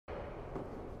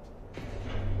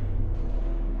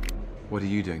What are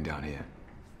you doing down here?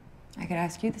 I could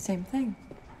ask you the same thing.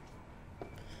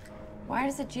 Why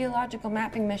does a geological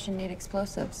mapping mission need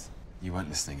explosives? You weren't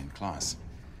listening in class.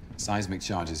 Seismic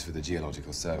charges for the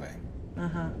geological survey.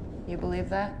 Uh-huh. You believe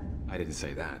that? I didn't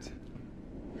say that.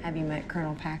 Have you met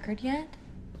Colonel Packard yet?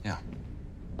 Yeah.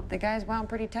 The guy's wound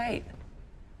pretty tight.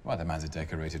 Well, the man's a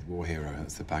decorated war hero.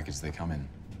 That's the package they come in.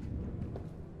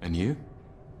 And you?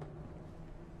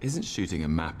 Isn't shooting a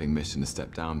mapping mission a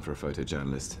step down for a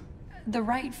photojournalist? The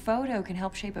right photo can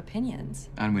help shape opinions.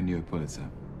 And win you a Pulitzer.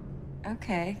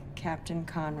 Okay, Captain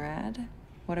Conrad.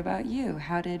 What about you?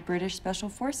 How did British Special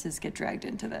Forces get dragged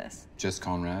into this? Just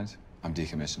Conrad. I'm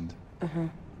decommissioned. Uh-huh.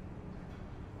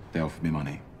 They offered me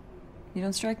money. You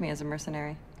don't strike me as a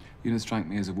mercenary. You don't strike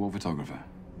me as a war photographer.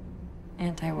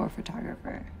 Anti-war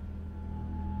photographer.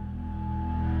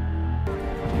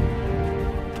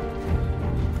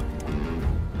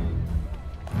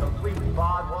 Complete VOD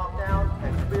walk down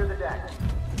and clear the deck.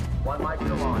 One mic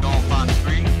still on. Golf on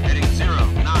screen, heading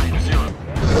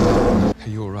 090. Are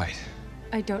you all right?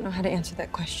 I don't know how to answer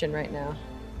that question right now.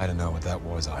 I don't know what that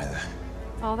was either.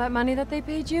 All that money that they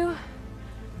paid you?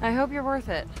 I hope you're worth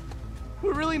it.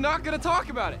 We're really not gonna talk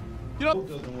about it. You know.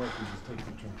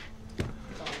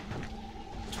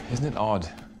 Isn't it odd?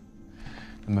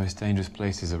 The most dangerous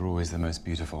places are always the most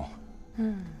beautiful.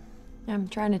 I'm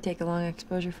trying to take a long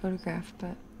exposure photograph,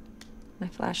 but my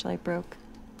flashlight broke.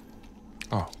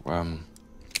 Oh,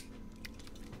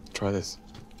 try this.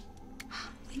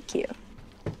 Thank you.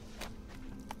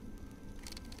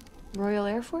 Royal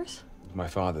Air Force? My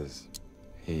father's.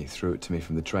 He threw it to me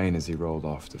from the train as he rolled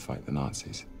off to fight the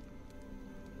Nazis.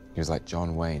 He was like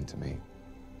John Wayne to me.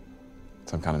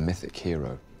 Some kind of mythic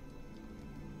hero.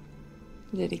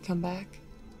 Did he come back?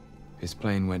 His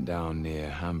plane went down near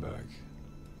Hamburg.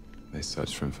 They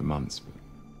searched for him for months, but...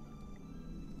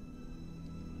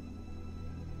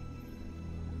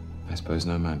 I suppose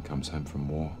no man comes home from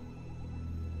war.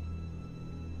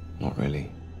 Not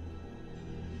really.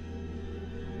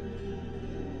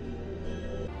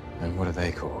 And what are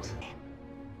they called?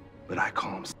 But I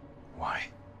call them. Why?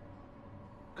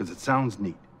 Because it sounds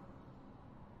neat.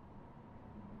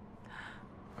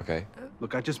 Okay.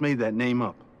 Look, I just made that name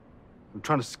up. I'm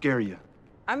trying to scare you.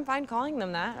 I'm fine calling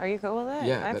them that. Are you cool with it?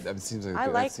 Yeah, that seems like I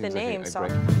like the name, so... I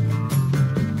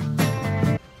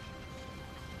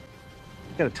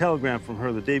got a telegram from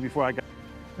her the day before I got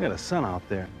a son out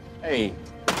there. Hey.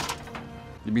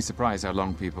 You'd be surprised how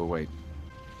long people wait.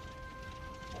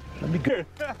 Let me go.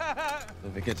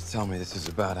 Don't forget to tell me this is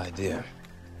a bad idea.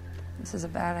 This is a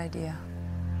bad idea.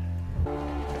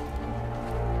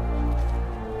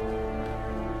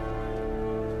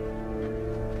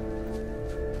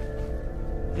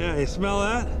 Yeah, you smell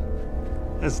that?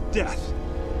 That's death.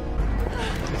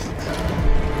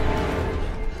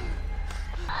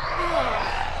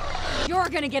 You're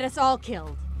gonna get us all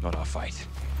killed. Not our fight.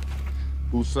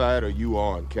 Whose side are you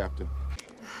on, Captain?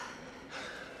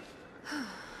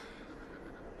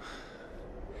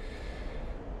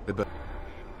 The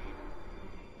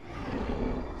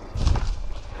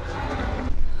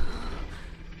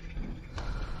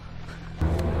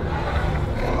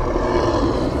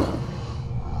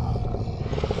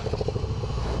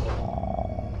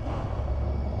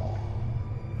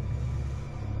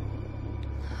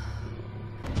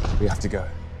We have to go.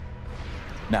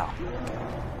 Now.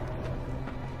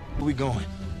 Where we going?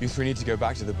 You three need to go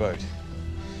back to the boat.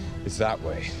 It's that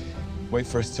way. Wait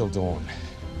for us till dawn.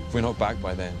 If we're not back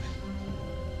by then,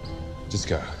 just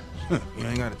go. You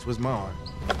ain't got to twist my arm.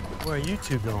 Where are you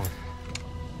two going?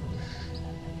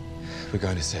 We're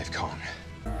going to save Con.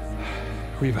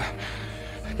 Weaver,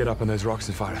 get up on those rocks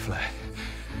and fire a flare.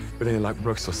 But then, like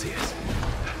Brooks will see us.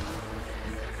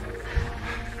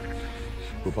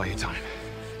 We'll buy you time.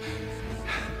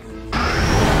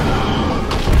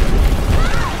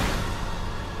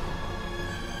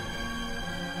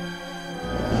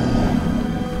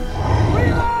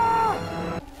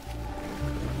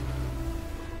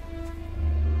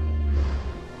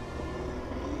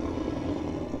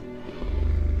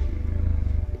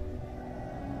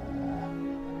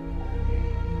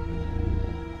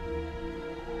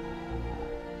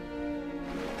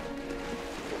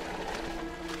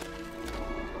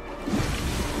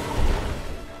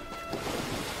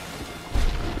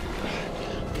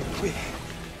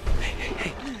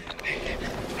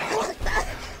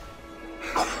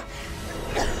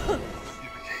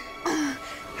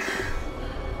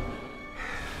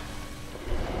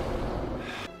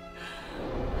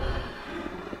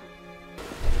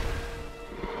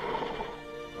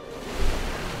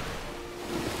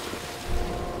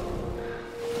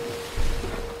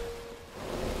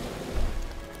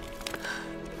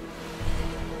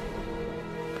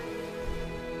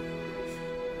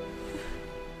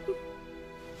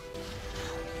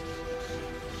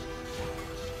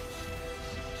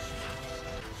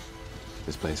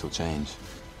 this place will change.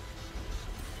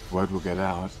 Word will get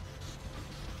out.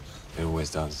 It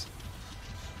always does.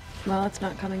 Well, it's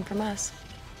not coming from us.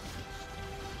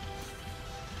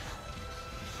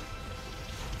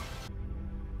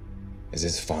 Is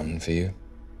this fun for you?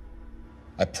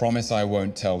 I promise I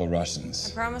won't tell the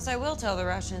Russians. I promise I will tell the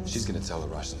Russians. She's gonna tell the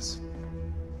Russians.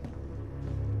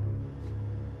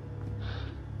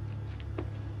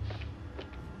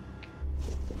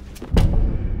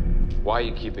 Why are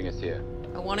you keeping us here?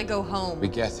 I want to go home. We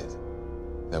get it.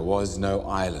 There was no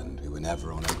island. We were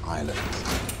never on an island.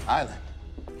 Island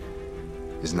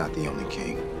is not the only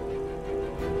king.